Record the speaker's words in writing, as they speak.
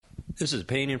This is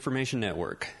Pain Information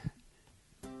Network.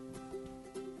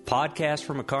 Podcast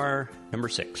from a car, number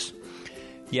 6.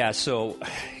 Yeah, so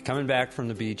coming back from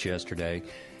the beach yesterday,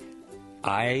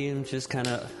 I am just kind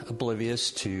of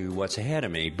oblivious to what's ahead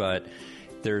of me, but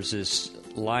there's this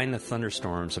line of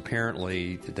thunderstorms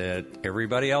apparently that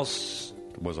everybody else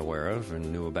was aware of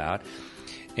and knew about,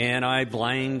 and I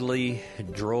blindly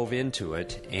drove into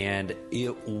it, and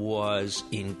it was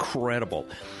incredible.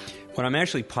 When I'm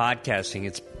actually podcasting,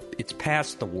 it's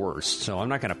past the worst, so I'm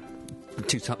not going to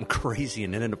do something crazy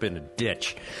and end up in a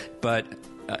ditch. But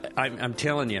I'm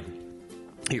telling you,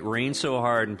 it rained so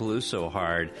hard and blew so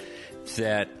hard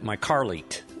that my car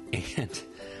leaked, and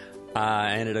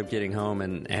I ended up getting home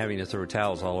and having to throw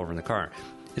towels all over in the car.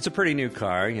 It's a pretty new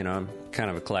car, you know. I'm kind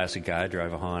of a classic guy. I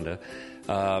drive a Honda,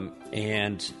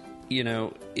 and you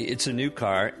know, it's a new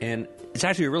car, and it's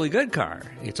actually a really good car.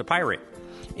 It's a Pirate,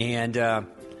 and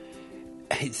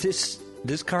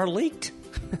this car leaked.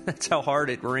 That's how hard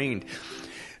it rained.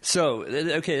 So,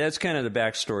 okay, that's kind of the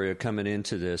backstory of coming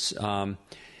into this.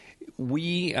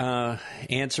 We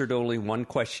answered only one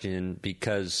question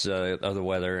because of the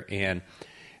weather, and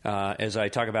as I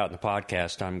talk about in the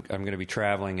podcast, I'm going to be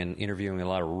traveling and interviewing a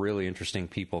lot of really interesting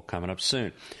people coming up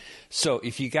soon. So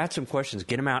if you got some questions,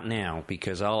 get them out now,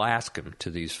 because I'll ask them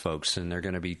to these folks, and they're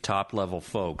going to be top-level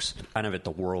folks, kind of at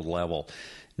the world level.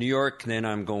 New York, then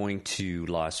I'm going to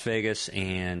Las Vegas,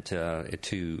 and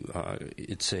it's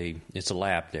a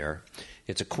lab there.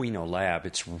 It's a Quino lab.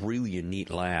 It's really a neat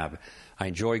lab. I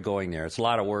enjoy going there. It's a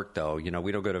lot of work, though. You know,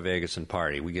 we don't go to Vegas and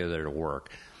party. We go there to work.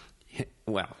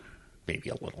 Well, maybe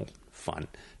a little fun,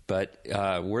 but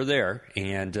we're there,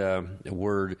 and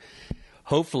we're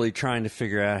hopefully trying to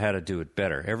figure out how to do it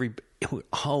better. We're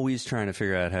always trying to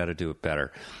figure out how to do it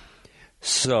better.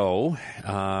 So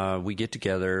we get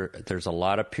together. There's a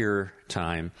lot of peer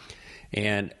time.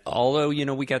 And although, you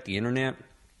know, we got the internet,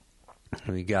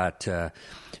 we got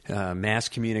mass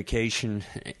communication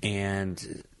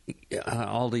and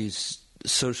all these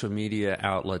social media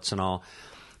outlets and all,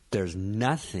 there's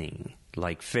nothing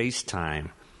like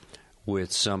FaceTime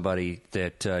with somebody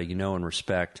that you know and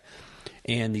respect.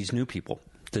 And these new people,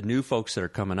 the new folks that are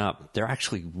coming up, they're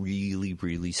actually really,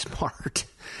 really smart.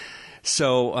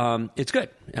 So it's good.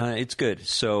 It's good.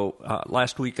 So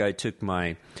last week I took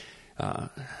my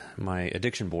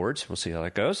addiction boards. We'll see how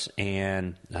that goes,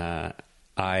 and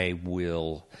I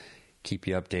will keep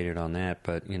you updated on that.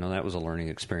 But you know, that was a learning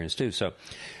experience too. So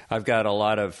I've got a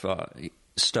lot of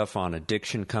stuff on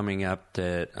addiction coming up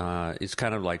that is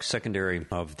kind of like secondary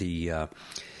of the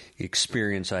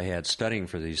experience I had studying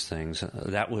for these things.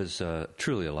 That was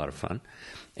truly a lot of fun.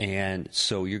 And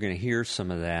so you're going to hear some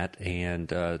of that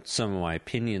and some of my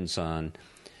opinions on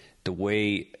the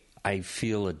way I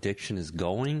feel addiction is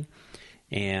going.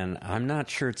 And I'm not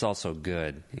sure it's also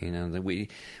good. You know, that we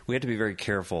have to be very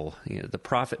careful. You know, the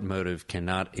profit motive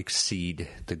cannot exceed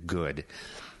the good.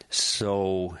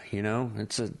 So, you know,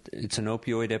 it's an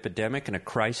opioid epidemic and a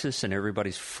crisis, and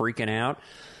everybody's freaking out.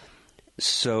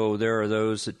 So there are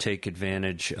those that take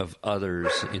advantage of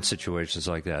others in situations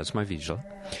like that. It's my vigil.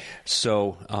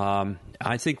 So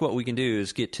I think what we can do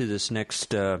is get to this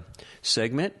next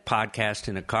segment, Podcast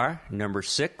in a Car, number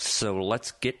 6. So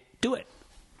let's get to it.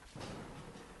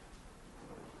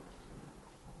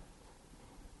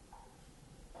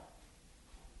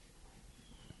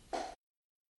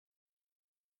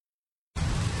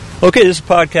 Okay, this is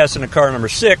Podcast in a Car, number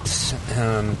 6.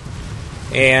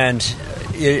 And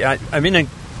I'm in a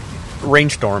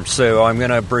rainstorm, so I'm going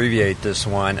to abbreviate this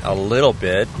one a little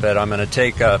bit, but I'm going to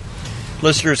take a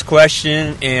listener's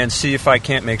question and see if I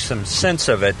can't make some sense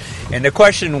of it. And the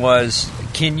question was,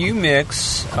 can you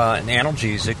mix an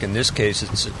analgesic, in this case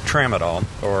it's tramadol,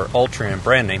 or Ultram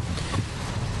brand name,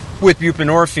 with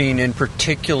buprenorphine, and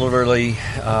particularly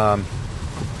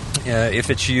if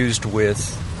it's used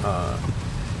with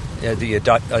the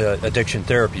addiction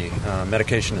therapy,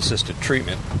 medication-assisted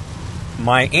treatment?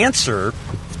 My answer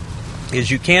is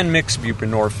you can mix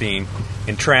buprenorphine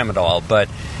and tramadol, but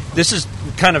this is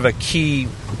kind of a key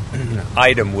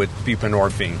item with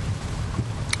buprenorphine.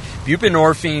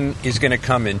 Buprenorphine is going to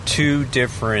come in 2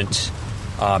 different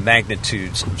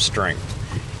magnitudes of strength.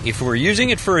 If we're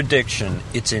using it for addiction,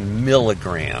 it's in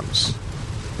milligrams.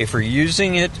 If we're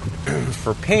using it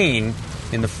for pain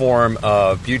in the form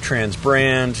of Butrans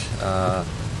brand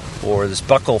or this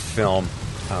buccal film,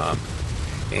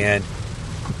 and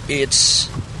it's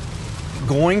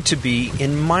going to be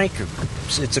in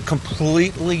micrograms. It's a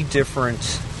completely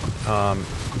different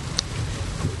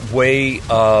way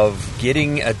of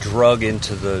getting a drug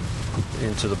into the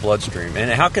bloodstream.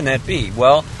 And how can that be?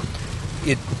 Well,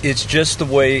 it's just the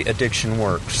way addiction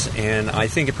works. And I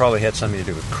think it probably had something to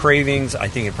do with cravings. I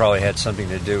think it probably had something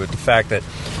to do with the fact that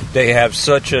they have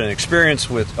such an experience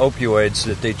with opioids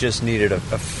that they just needed a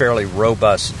fairly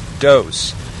robust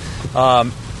dose.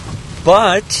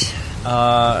 But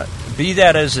be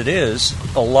that as it is,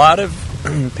 a lot of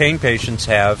pain patients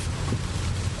have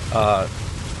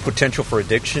potential for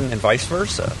addiction and vice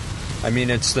versa. I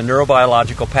mean, it's the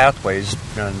neurobiological pathways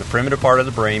in the primitive part of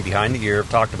the brain behind the ear.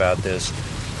 I've talked about this.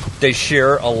 They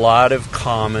share a lot of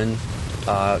common,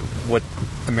 what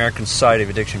American Society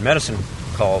of Addiction Medicine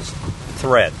calls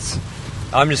threads.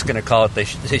 I'm just going to call it, they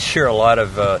share a lot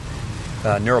of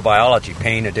neurobiology.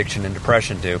 Pain, addiction, and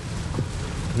depression do.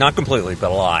 Not completely,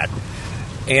 but a lot.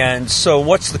 And so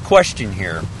what's the question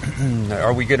here?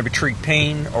 Are we going to treat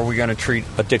pain or are we going to treat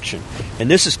addiction? And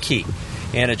this is key.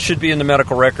 And it should be in the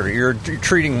medical record. You're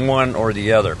treating one or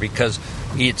the other, because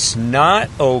it's not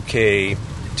okay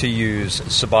to use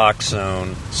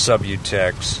Suboxone,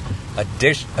 Subutex,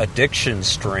 addiction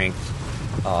strength,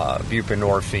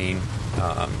 Buprenorphine,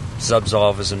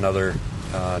 Zubsolv is another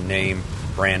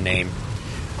brand name.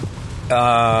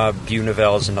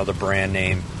 Bunavel is another brand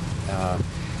name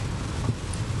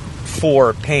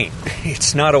for pain.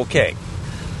 It's not okay.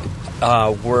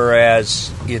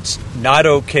 Whereas it's not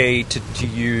okay to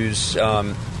use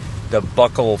the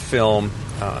buccal film,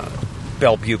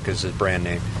 Belbuca is the brand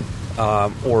name,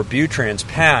 or Butrans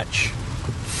patch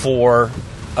for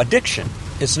addiction.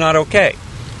 It's not okay.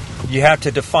 You have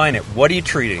to define it. What are you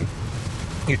treating?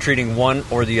 You're treating one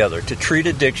or the other. To treat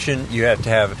addiction, you have to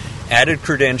have added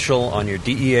credential on your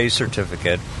DEA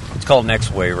certificate. It's called an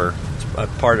X waiver. It's a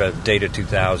part of Data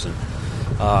 2000.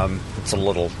 It's a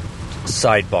little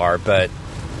sidebar, but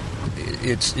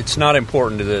it's not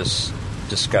important to this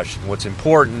discussion. What's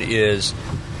important is,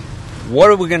 what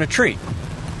are we going to treat?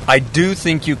 I do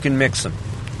think you can mix them,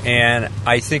 and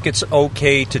I think it's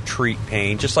okay to treat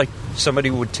pain just like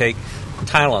somebody would take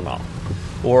Tylenol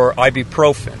or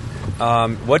ibuprofen.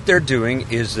 What they're doing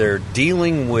is they're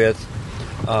dealing with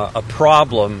a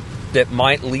problem that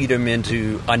might lead them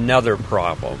into another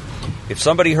problem. If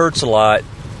somebody hurts a lot,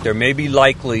 they may be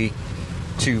likely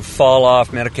to fall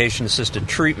off medication-assisted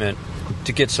treatment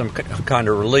to get some kind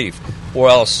of relief. Or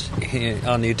else,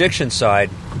 on the addiction side,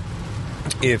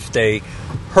 if they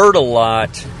hurt a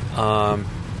lot,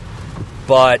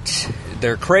 but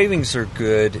their cravings are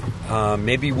good,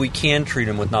 maybe we can treat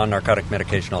them with non-narcotic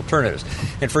medication alternatives.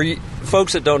 And for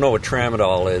folks that don't know what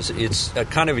tramadol is, it's a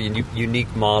kind of a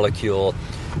unique molecule.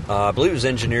 I believe it was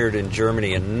engineered in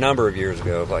Germany a number of years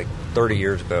ago, like 30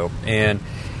 years ago. And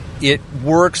it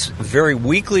works very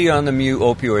weakly on the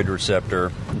mu-opioid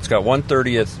receptor. It's got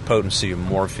 1/30th potency of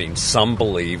morphine. Some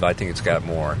believe. I think it's got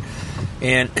more.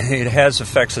 And it has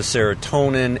effects of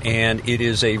serotonin, and it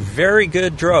is a very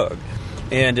good drug.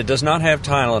 And it does not have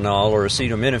Tylenol or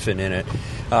acetaminophen in it,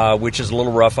 which is a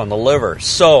little rough on the liver.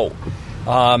 So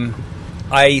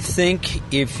I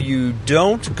think if you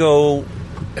don't go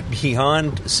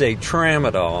beyond, say,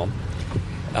 tramadol,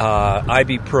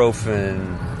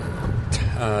 ibuprofen,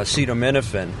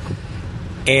 acetaminophen,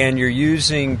 and you're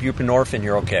using buprenorphine,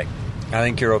 you're okay. I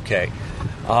think you're okay.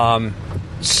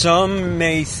 Some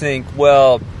may think,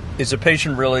 well, is a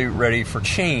patient really ready for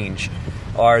change?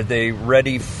 Are they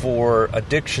ready for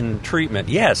addiction treatment?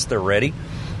 Yes, they're ready.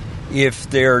 If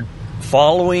they're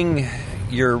following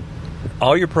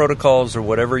all your protocols or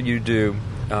whatever you do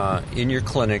in your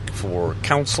clinic for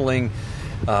counseling,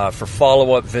 for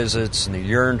follow-up visits, and the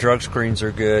urine drug screens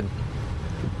are good,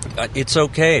 it's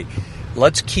okay.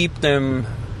 Let's keep them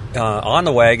on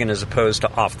the wagon as opposed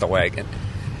to off the wagon.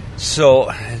 So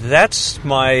that's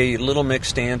my little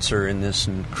mixed answer in this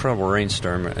incredible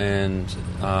rainstorm, and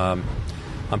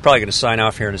I'm probably going to sign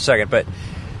off here in a second. But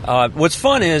what's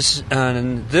fun is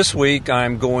this week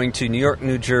I'm going to New York,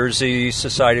 New Jersey,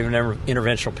 Society of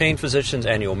Interventional Pain Physicians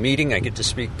annual meeting. I get to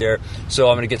speak there, so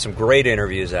I'm going to get some great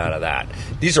interviews out of that.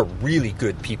 These are really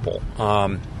good people.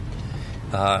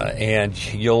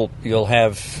 And you'll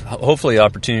have hopefully the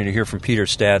opportunity to hear from Peter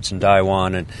Statz and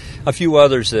Daiwan and a few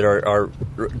others that are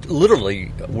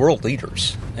literally world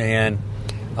leaders. And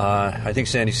I think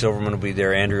Sandy Silverman will be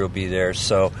there, Andrew will be there.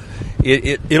 So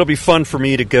it'll be fun for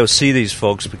me to go see these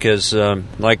folks because,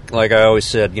 like I always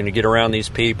said, you get around these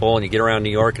people and you get around New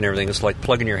York and everything. It's like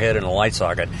plugging your head in a light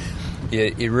socket.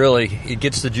 It really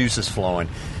gets the juices flowing.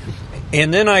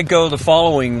 And then I go the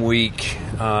following week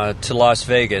to Las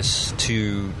Vegas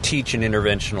to teach an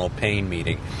interventional pain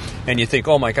meeting. And you think,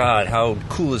 oh my God, how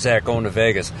cool is that going to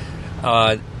Vegas?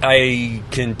 I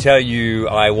can tell you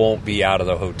I won't be out of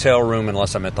the hotel room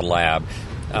unless I'm at the lab.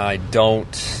 I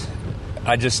don't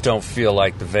I just don't feel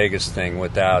like the Vegas thing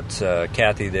without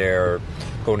Kathy there,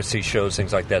 going to see shows,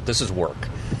 things like that. This is work.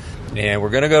 And we're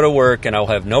going to go to work, and I'll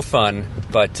have no fun,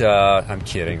 but I'm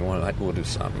kidding. We'll do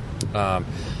something.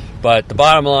 But the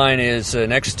bottom line is,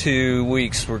 next 2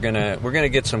 weeks we're gonna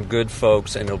get some good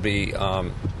folks, and it'll be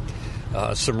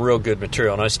some real good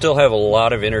material. And I still have a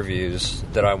lot of interviews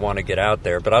that I want to get out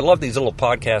there. But I love these little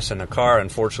podcasts in the car.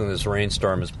 Unfortunately, this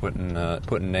rainstorm is putting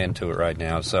an end to it right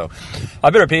now. So I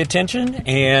better pay attention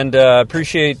and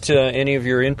appreciate any of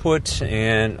your input.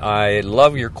 And I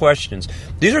love your questions.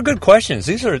 These are good questions.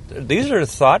 These are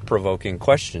thought-provoking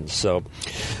questions. So,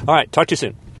 all right, talk to you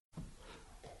soon.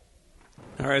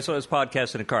 All right, so it's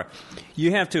podcast in a car.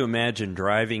 You have to imagine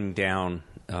driving down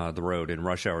the road in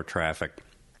rush hour traffic,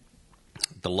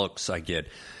 the looks I get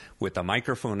with a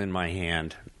microphone in my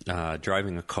hand,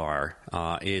 driving a car.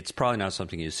 It's probably not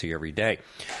something you see every day.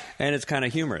 And it's kind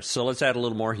of humorous, so let's add a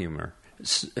little more humor.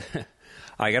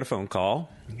 I got a phone call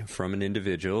from an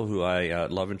individual who I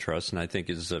love and trust and I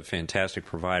think is a fantastic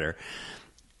provider.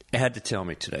 Had to tell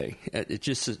me today.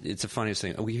 It's the funniest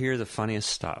thing. We hear the funniest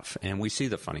stuff, and we see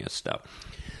the funniest stuff.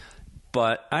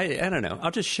 But I don't know.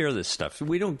 I'll just share this stuff.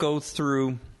 We don't go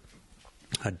through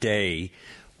a day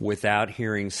without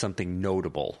hearing something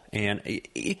notable. And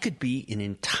it could be an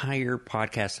entire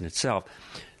podcast in itself.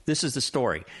 This is the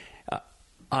story.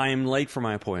 I'm late for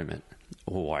my appointment.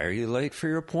 Why are you late for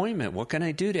your appointment? What can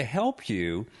I do to help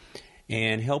you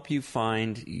and help you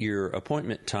find your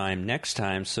appointment time next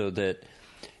time so that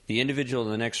the individual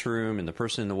in the next room and the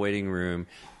person in the waiting room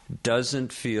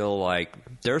doesn't feel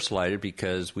like they're slighted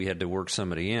because we had to work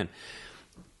somebody in?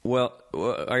 Well,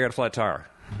 I got a flat tire.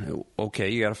 Okay,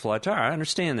 you got a flat tire. I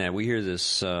understand that. We hear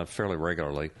this fairly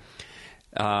regularly.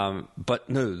 But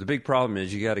no, the big problem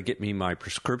is you got to get me my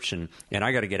prescription, and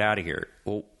I got to get out of here.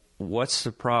 Well, what's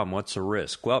the problem? What's the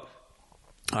risk? Well,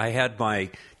 I had my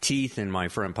teeth in my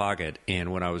front pocket,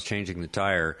 and when I was changing the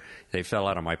tire, they fell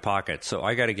out of my pocket. So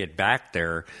I got to get back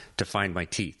there to find my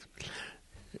teeth.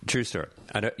 True story.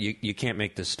 You can't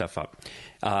make this stuff up.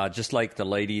 Just like the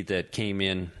lady that came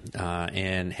in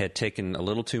and had taken a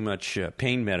little too much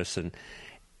pain medicine.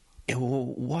 Well,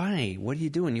 why? What are you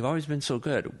doing? You've always been so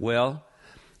good. Well,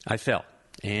 I fell,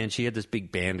 and she had this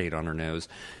big Band-Aid on her nose,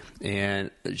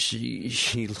 and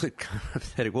she looked kind of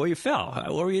pathetic. Well, you fell.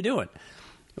 What were you doing?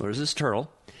 There's this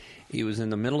turtle. He was in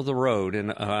the middle of the road,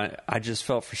 and I just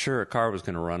felt for sure a car was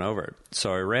going to run over it.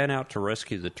 So I ran out to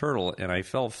rescue the turtle, and I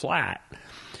fell flat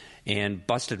and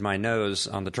busted my nose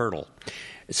on the turtle.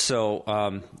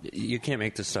 So you can't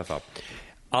make this stuff up.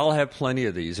 I'll have plenty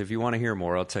of these. If you want to hear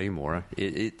more, I'll tell you more.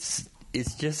 It's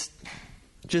just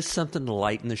something to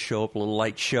lighten the show up, a little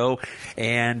light show.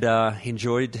 And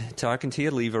enjoyed talking to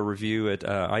you. Leave a review at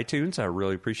iTunes. I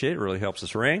really appreciate it. It really helps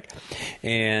us rank.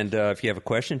 And if you have a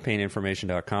question,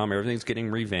 paininformation.com. Everything's getting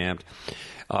revamped.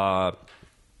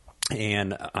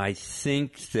 And I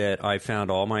think that I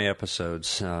found all my episodes.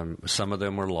 Some of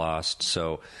them were lost.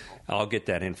 So I'll get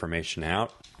that information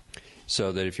out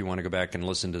so that if you want to go back and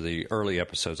listen to the early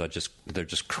episodes, they're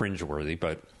just cringeworthy.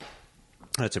 But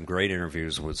I had some great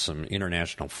interviews with some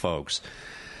international folks.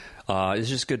 It's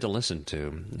just good to listen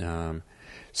to.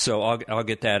 So I'll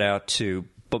get that out too.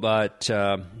 But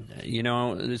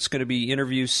it's going to be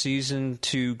interview season,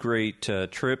 2 great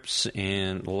trips,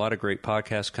 and a lot of great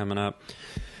podcasts coming up.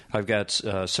 I've got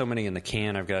so many in the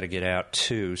can I've got to get out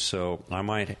too. So I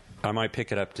might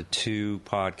pick it up to 2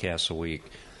 podcasts a week.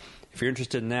 If you're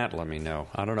interested in that, let me know.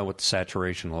 I don't know what the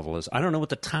saturation level is. I don't know what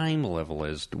the time level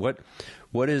is.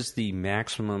 What is the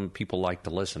maximum people like to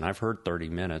listen? I've heard 30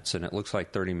 minutes, and it looks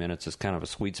like 30 minutes is kind of a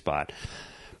sweet spot.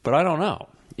 But I don't know.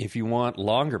 If you want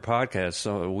longer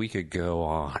podcasts, we could go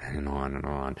on and on and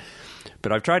on.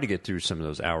 But I've tried to get through some of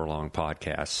those hour-long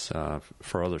podcasts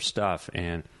for other stuff,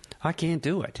 and I can't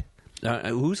do it.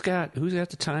 Who's got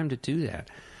the time to do that?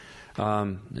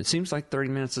 It seems like 30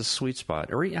 minutes is a sweet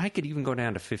spot. Or I could even go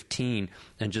down to 15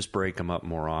 and just break them up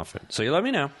more often. So you let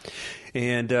me know.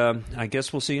 And I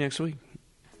guess we'll see you next week.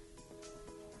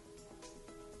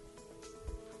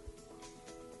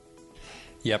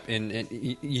 Yep, and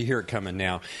you hear it coming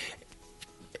now.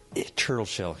 Turtle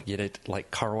shell, get it? Like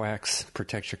car wax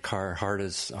protects your car hard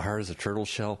as a turtle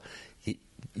shell.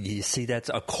 You see that?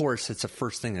 Of course, it's the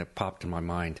first thing that popped in my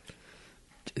mind.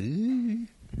 Ooh.